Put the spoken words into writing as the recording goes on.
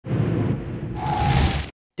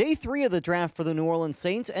Day 3 of the draft for the New Orleans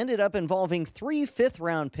Saints ended up involving 3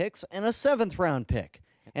 fifth-round picks and a 7th-round pick.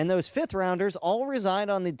 And those fifth-rounders all reside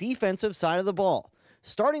on the defensive side of the ball.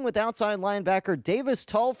 Starting with outside linebacker Davis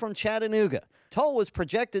Tull from Chattanooga. Tull was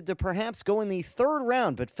projected to perhaps go in the 3rd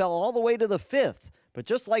round, but fell all the way to the 5th. But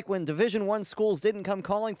just like when Division I schools didn't come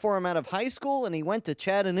calling for him out of high school and he went to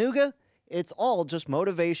Chattanooga, it's all just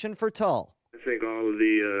motivation for Tull. I think all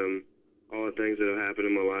the things that have happened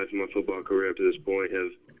in my life, my football career up to this point,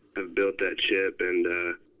 have built that chip, and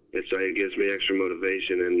it gives me extra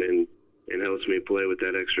motivation and helps me play with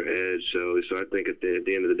that extra edge. So I think at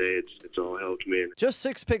the end of the day, it's all helped me. Just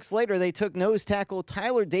 6 picks later, they took nose tackle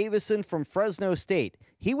Tyler Davison from Fresno State.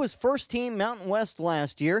 He was first-team Mountain West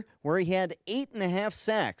last year, where he had 8.5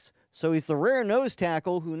 sacks. So he's the rare nose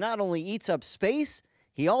tackle who not only eats up space,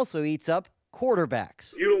 he also eats up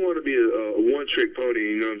quarterbacks. You don't want to be a one-trick pony,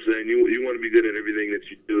 you know what I'm saying? You want to be good at everything that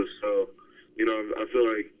you do. So, I feel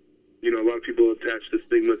like, a lot of people attach the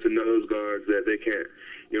stigma to nose guards that they can't,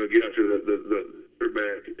 get after the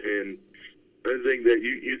quarterback. And I think that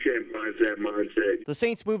you can't find that mindset. The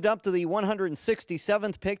Saints moved up to the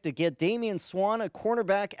 167th pick to get Damian Swann, a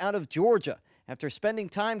cornerback out of Georgia. After spending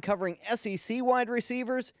time covering SEC wide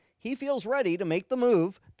receivers, he feels ready to make the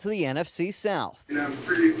move to the NFC South. I'm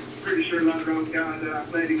pretty sure a lot of those guys that I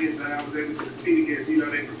played against, that I was able to compete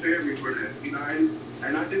against, they prepared me for that,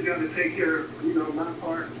 and I just got to take care of, my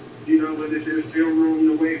part, whether it's in the film room,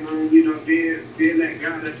 the weight room, being that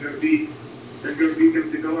guy that's going to be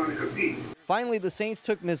able to go out and compete. Finally, the Saints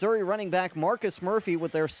took Missouri running back Marcus Murphy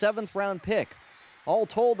with their 7th-round pick. All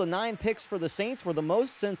told, the 9 picks for the Saints were the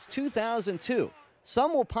most since 2002.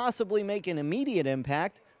 Some will possibly make an immediate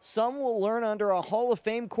impact. Some will learn under a Hall of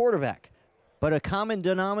Fame quarterback. But a common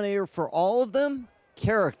denominator for all of them?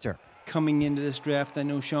 Character. Coming into this draft, I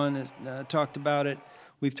know Sean has talked about it.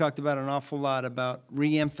 We've talked about an awful lot about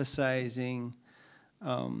re-emphasizing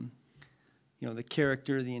the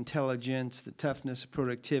character, the intelligence, the toughness,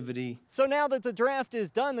 productivity. So now that the draft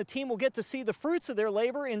is done, the team will get to see the fruits of their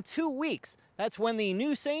labor in 2 weeks. That's when the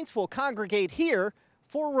new Saints will congregate here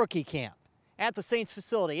for rookie camp. At the Saints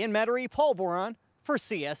facility in Metairie, Paul Boron for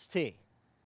CST.